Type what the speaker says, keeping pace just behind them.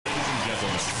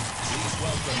gentlemen, please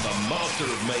welcome the Master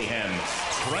of Mayhem,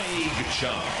 Craig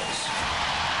Charles.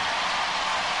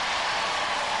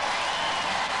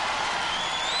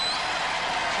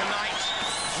 Tonight,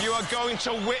 you are going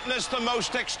to witness the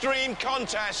most extreme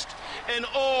contest in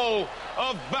all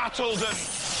of Battledon.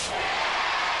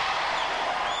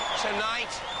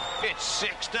 Tonight, it's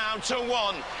 6 down to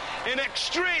 1 in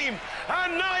Extreme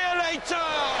Annihilator.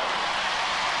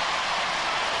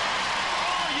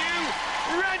 Are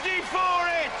you ready for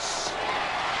it?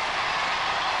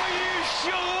 Are you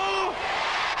sure?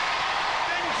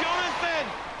 Then, Jonathan,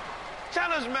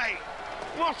 tell us, mate,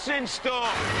 what's in store?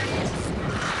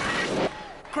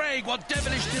 Craig, what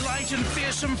devilish delight and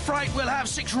fearsome fright will have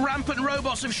 6 rampant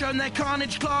robots have shown their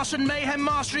carnage, class and mayhem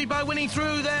mastery by winning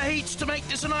through their heats to make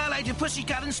this Annihilator,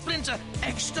 Pussycat and Splinter,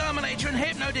 Exterminator and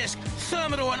Hypnodisc,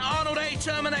 Thermidor and Arnold A.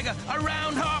 Terminator,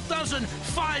 around half dozen.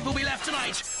 5 will be left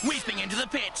tonight, weeping into the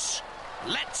pits.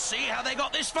 Let's see how they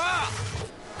got this far.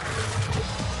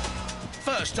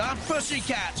 First up,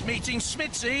 Pussycat meeting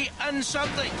Smitzy and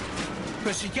something.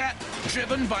 Pussycat,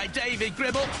 driven by David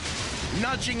Gribble,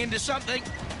 nudging into something,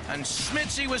 and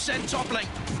Smitzy was sent toppling.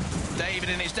 David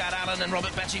and his dad Alan and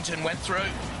Robert Bettington went through.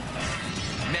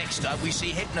 Next up, we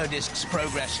see Hypnodisc's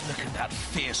progress. Look at that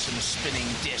fearsome spinning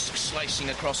disc slicing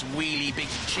across wheelie big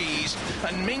cheese.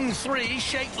 And Ming 3,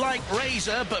 shaped like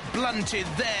razor, but blunted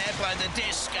there by the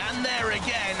disc, and there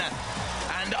again.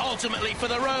 And ultimately for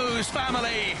the Rose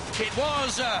family, it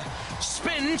was a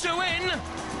spin to win.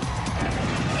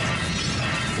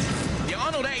 The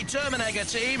Arnold A. Terminator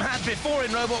team had before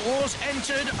in Robot Wars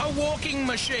entered a walking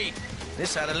machine.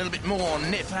 This had a little bit more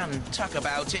nip and tuck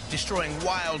about it, destroying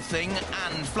Wild Thing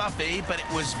and Fluffy, but it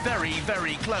was very,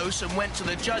 very close and went to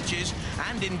the judges,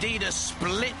 and indeed a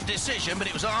split decision, but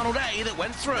it was Arnold A. that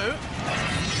went through.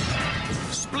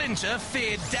 Splinter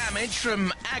feared damage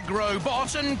from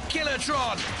Agrobot and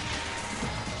Killertron.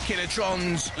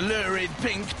 Killertron's lurid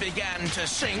pink began to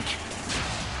sink,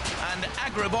 and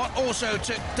Agrobot also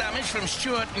took damage from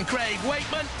Stuart and Craig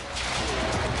Wakeman.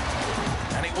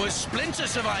 And it was Splinter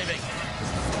surviving.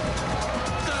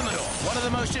 Thermidor, one of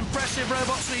the most impressive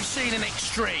robots we've seen in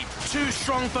Extreme. Too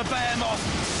strong for Behemoth.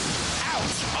 Out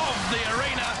of the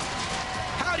arena.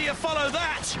 How do you follow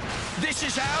that? This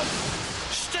is how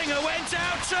Stinger went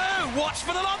out too. Watch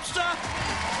for the lobster.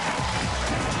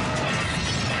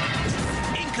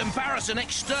 In comparison,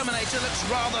 Exterminator looks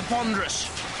rather ponderous.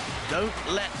 Don't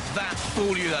let that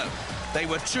fool you, though. They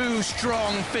were too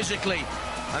strong physically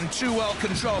and too well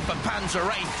controlled for Panzer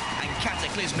Wraith and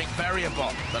Cataclysmic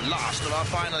Variabot, the last of our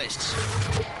finalists.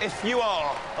 If you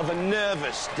are of a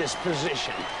nervous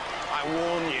disposition, I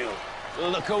warn you,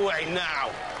 look away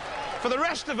now. For the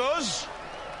rest of us,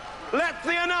 let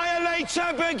the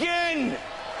Annihilator begin!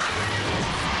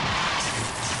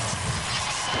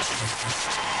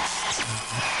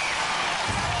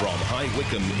 From High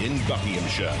Wycombe in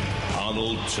Buckinghamshire,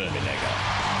 Arnold Terminator.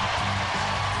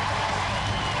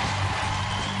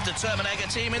 The Terminator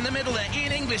team in the middle there,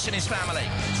 Ian English and his family.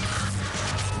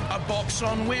 A box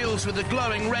on wheels with the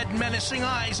glowing red menacing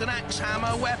eyes, an axe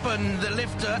hammer weapon. The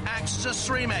lifter acts as a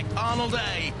Sremek. Arnold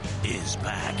A. is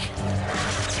back.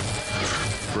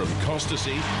 From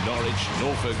Costassy, Norwich,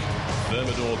 Norfolk,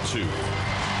 Thermidor 2.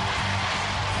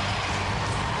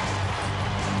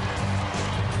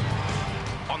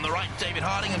 On the right, David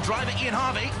Harding and driver Ian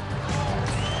Harvey.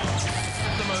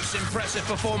 The most impressive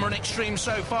performer in Extreme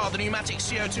so far. The pneumatic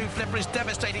CO2 flipper is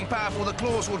devastating powerful. The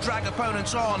claws will drag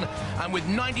opponents on. And with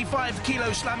 95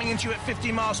 kilos slamming into you at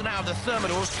 50 miles an hour, the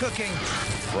Thermidor's cooking.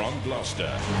 From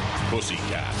Gloucester,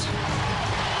 Pussycat.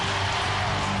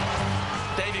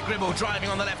 David Gribble driving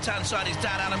on the left-hand side. His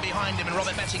dad Alan behind him and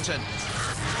Robert Bettington.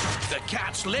 The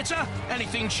cat's litter,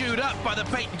 anything chewed up by the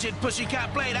patented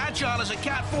Pussycat blade. Agile as a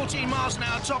cat, 14 miles an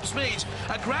hour top speeds.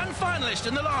 A grand finalist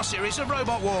in the last series of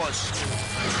Robot Wars.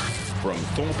 From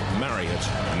Thorpe Marriott,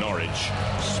 Norwich,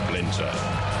 Splinter.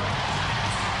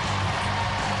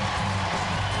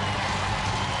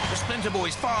 The Splinter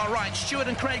Boys far right, Stuart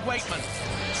and Craig Wakeman.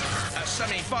 A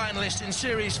semi-finalist in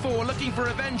Series 4, looking for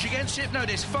revenge against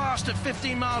Hypnodisc. Fast at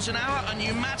 15 miles an hour, a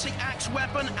pneumatic axe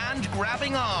weapon and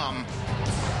grabbing arm.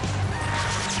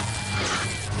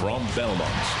 From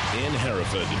Belmont, in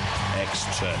Hereford,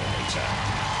 Exterminator.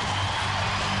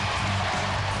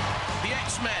 The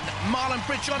X-Men, Marlon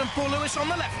Pritchard and Paul Lewis on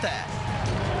the left there.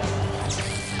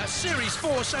 A Series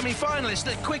 4 semi-finalist,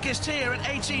 the quickest here at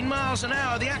 18 miles an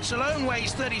hour. The axe alone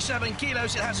weighs 37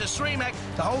 kilos. It has a Sremek,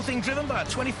 the whole thing driven by a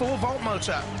 24-volt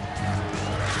motor.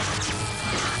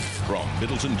 From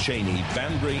Middleton Cheney,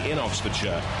 Banbury in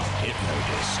Oxfordshire,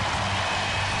 Hypnodisc.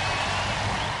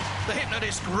 The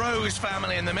Hypnodisc Rose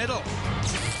family in the middle.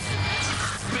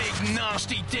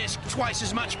 nasty disc, twice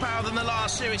as much power than the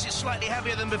last series. It's slightly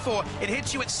heavier than before. It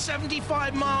hits you at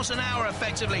 75 miles an hour,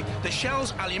 effectively. The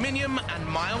shell's aluminium and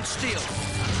mild steel.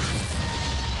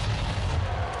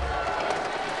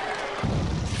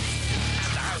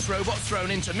 Robot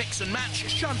thrown into mix and match,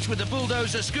 shunt with the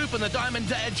bulldozer scoop and the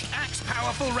diamond edge, axe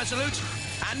powerful, resolute,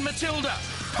 and Matilda,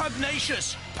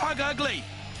 pugnacious, pug ugly,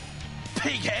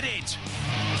 pig-headed.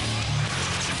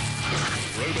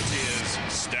 Roboteers,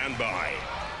 stand by.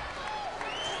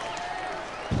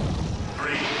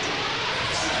 3.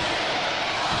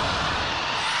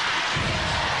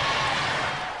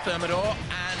 Thermidor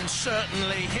and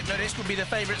certainly Hypnodisc would be the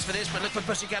favourites for this, but look for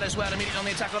Pussycat as well, immediately on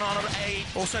the attack on Arnold A.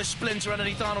 Also Splinter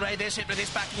underneath Arnold A. There's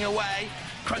Hypnodisc backing away,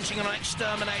 crunching on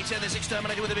Exterminator. There's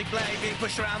Exterminator with a big blade being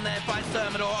pushed around there by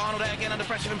Thermidor. Arnold A again under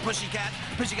pressure from Pussycat.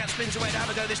 Pussycat spins away to have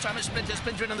a go this time at Splinter.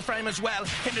 Splinter in on the frame as well.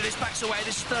 Hypnodisc backs away.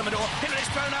 This is Thermidor. Hypnodisc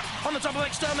thrown up on the top of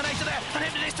Exterminator there, and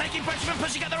Hypnodisc taking pressure from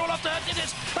Pussycat. They're all off to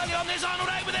Hypnodisc. Early on there's Arnold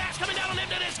A with the axe coming down on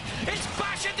Hypnodisc. It's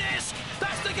Bash-a-Disc.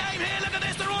 That's the game here. Look at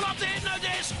this. They're all off to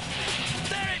Hypnodisc.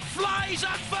 There it flies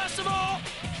up first of all,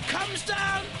 comes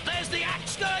down, there's the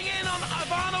axe going in on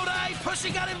Arnold A.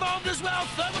 Pussycat involved as well,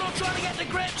 Thermidor trying to get the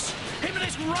grips,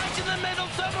 Hypnodisc right in the middle,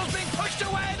 Thermidor's being pushed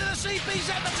away to the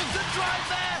CPZ, that's a good drive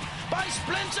there by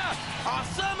Splinter. Our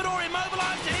Thermidor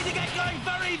immobilised, they need to get going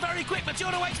very, very quick.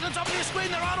 Matilda waits to the top of your screen,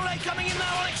 there Arnold A coming in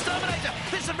now on Exterminator.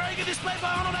 This is a very good display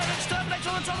by Arnold A.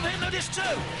 Exterminator on the top of Hypnodisc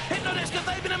too. Hypnodisc, have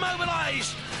they been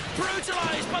immobilised?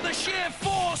 Brutalised by the sheer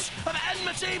force of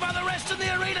enmity by the rest of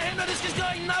the arena. Hypnodisc is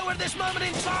going nowhere at this moment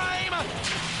in time.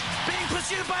 Being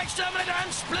pursued by Exterminator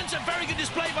and Splinter. Very good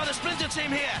display by the Splinter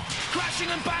team here. Crashing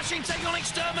and bashing, taking on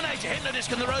Exterminator.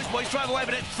 Hypnodisc and the Rose Boys drive away,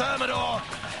 but Thermidor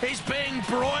is being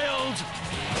broiled.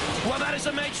 Well, that is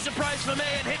a major surprise for me,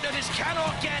 and Hypnodisc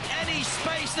cannot get any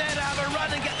space there to have a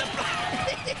run and get the,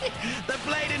 the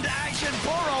blade into action.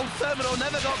 Poor old Thermidor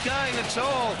never got going at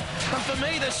all. And for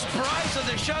me, the surprise of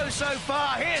the show so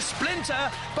far, here's Splinter,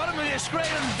 bottom of your screen,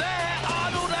 and there,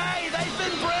 Arnold A. They've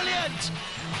been brilliant.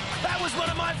 That was one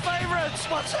of my favourites.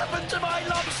 What's happened to my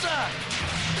lobster?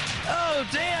 Oh,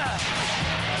 dear.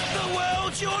 The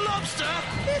world's your lobster?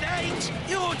 It ain't.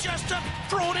 You're just a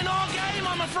fraud in our game,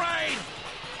 I'm afraid.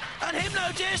 And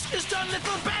Hypnodisc has done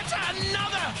little better.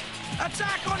 Another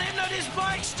attack on Hypnodisc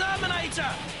by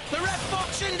Exterminator. The ref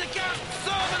box indicate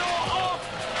Thermidor off.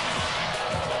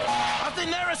 I think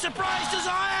they're as surprised as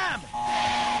I am.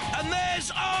 And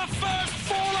there's our first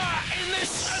faller in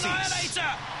this Annihilator.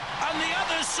 And the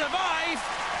others survive,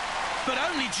 but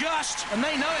only just, and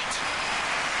they know it.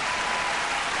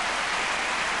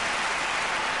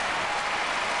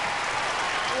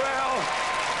 Well,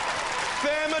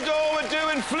 Thermidor were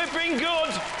doing flipping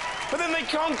good, but then they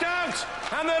conked out,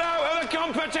 and they're out of the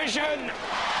competition.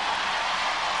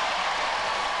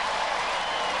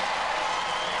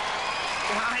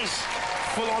 Nice.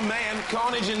 Full-on mayhem,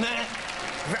 carnage in there.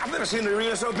 I've never seen the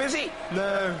arena so busy.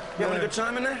 No. You having a good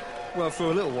time in there? Well, for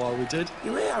a little while we did.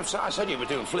 Yeah, I said you were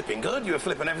doing flipping good. You were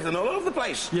flipping everything all over the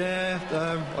place. Yeah,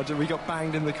 we got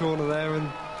banged in the corner there, and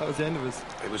that was the end of us.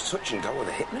 It was touch and go with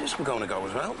the Hypnodisc were going to go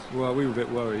as well. Well, we were a bit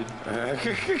worried.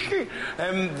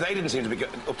 They didn't seem to be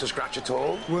up to scratch at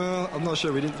all. Well, I'm not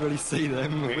sure. We didn't really see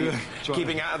them. We were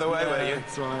keeping out of the way, were you?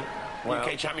 That's right. Well,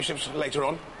 UK Championships later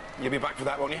on. You'll be back for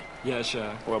that, won't you? Yeah,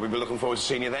 sure. Well, we'll be looking forward to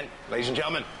seeing you then. Ladies and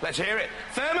gentlemen, let's hear it.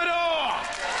 Thermidor!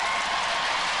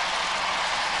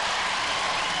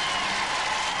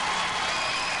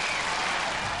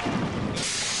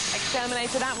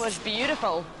 Exterminator, that was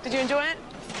beautiful. Did you enjoy it?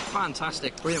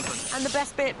 Fantastic, brilliant fun. And the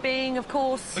best bit being, of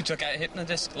course... We took out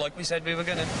Hypnodisc like we said we were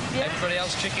going to. Yeah. Everybody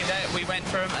else chickened out, we went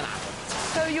for him, and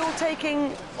So you're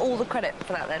taking all the credit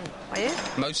for that then, are you?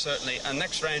 most certainly. And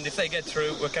next round, if they get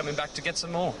through, we're coming back to get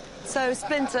some more. So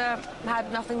Splinter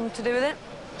had nothing to do with it?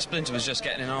 Splinter was just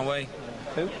getting in our way.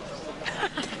 Who?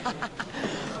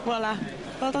 Well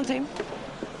done, team.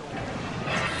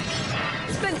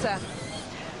 Splinter,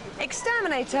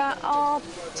 Exterminator are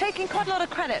taking quite a lot of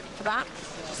credit for that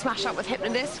smash up with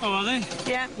Hypnodisc. Oh, are they?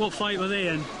 Yeah. What fight were they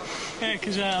in? Yeah,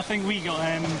 because I think we got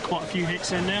quite a few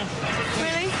hits in there.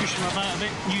 Really? Pushed them about a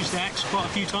bit, used the axe quite a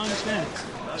few times, yeah.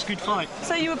 It's a good fight.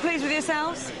 So you were pleased with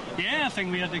yourselves? Yeah, I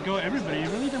think we had to go at everybody,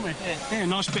 really, didn't we? Yeah,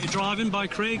 nice bit of driving by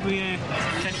Craig. We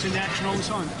kept in the action all the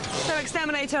time. So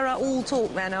Exterminator are all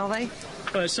talk then, are they?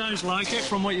 Well, it sounds like it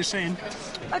from what you're saying.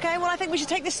 OK, well, I think we should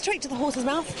take this straight to the horse's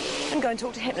mouth and go and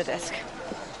talk to Hypnodisc.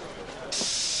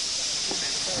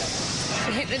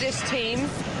 the hypnotist team.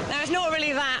 Now, it's not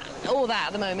really all that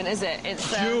at the moment, is it?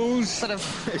 It's Jules, sort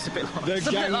of... it's a bit like, It's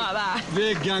a bit like that.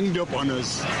 They're ganged up on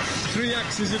us. 3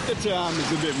 axes at the time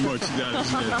is a bit much, that,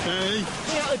 isn't it?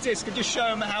 Hey? Bring out the disc and just show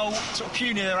them how sort of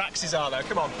puny their axes are, though.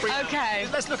 Come on. Okay.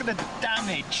 Let's look at the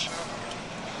damage.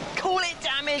 Call it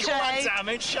damage, Call eh? that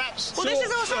damage, chaps. Well, this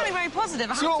is all sounding very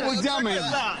positive. I have Total to. damage.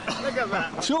 Look at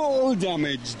that. Total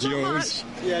damage, Jules.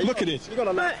 Yeah, look at it. You got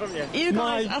a laugh, haven't you? You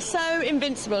guys are so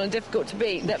invincible and difficult to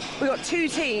beat that we've got 2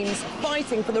 teams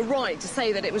fighting for the right to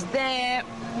say that it was their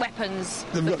weapons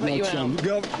They've that got put no you chance. out.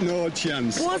 Got no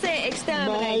chance. Was it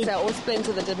Exterminator or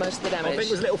Splinter that did most of the damage? I think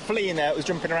there was a little flea in there that was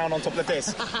jumping around on top of the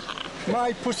disc.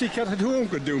 My pussycat at home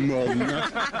could do more than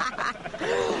that.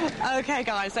 OK,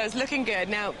 guys, so it's looking good.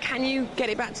 Now, can you get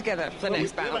it back together for the next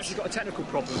We've bout? actually got a technical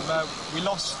problem. We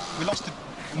lost the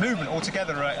movement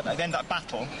altogether at the end of that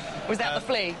battle. Was that the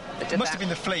flea that did It must that? have been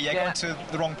the flea, going to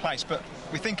the wrong place, but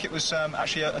we think it was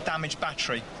actually a damaged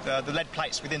battery. The lead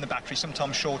plates within the battery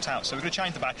sometimes short out, so we're going to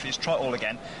change the batteries, try it all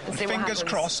again, and see what fingers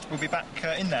happens. crossed we'll be back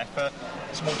in there for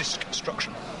some more disc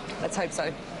destruction. Let's hope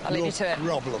so. I'll leave you to it.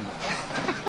 Problem.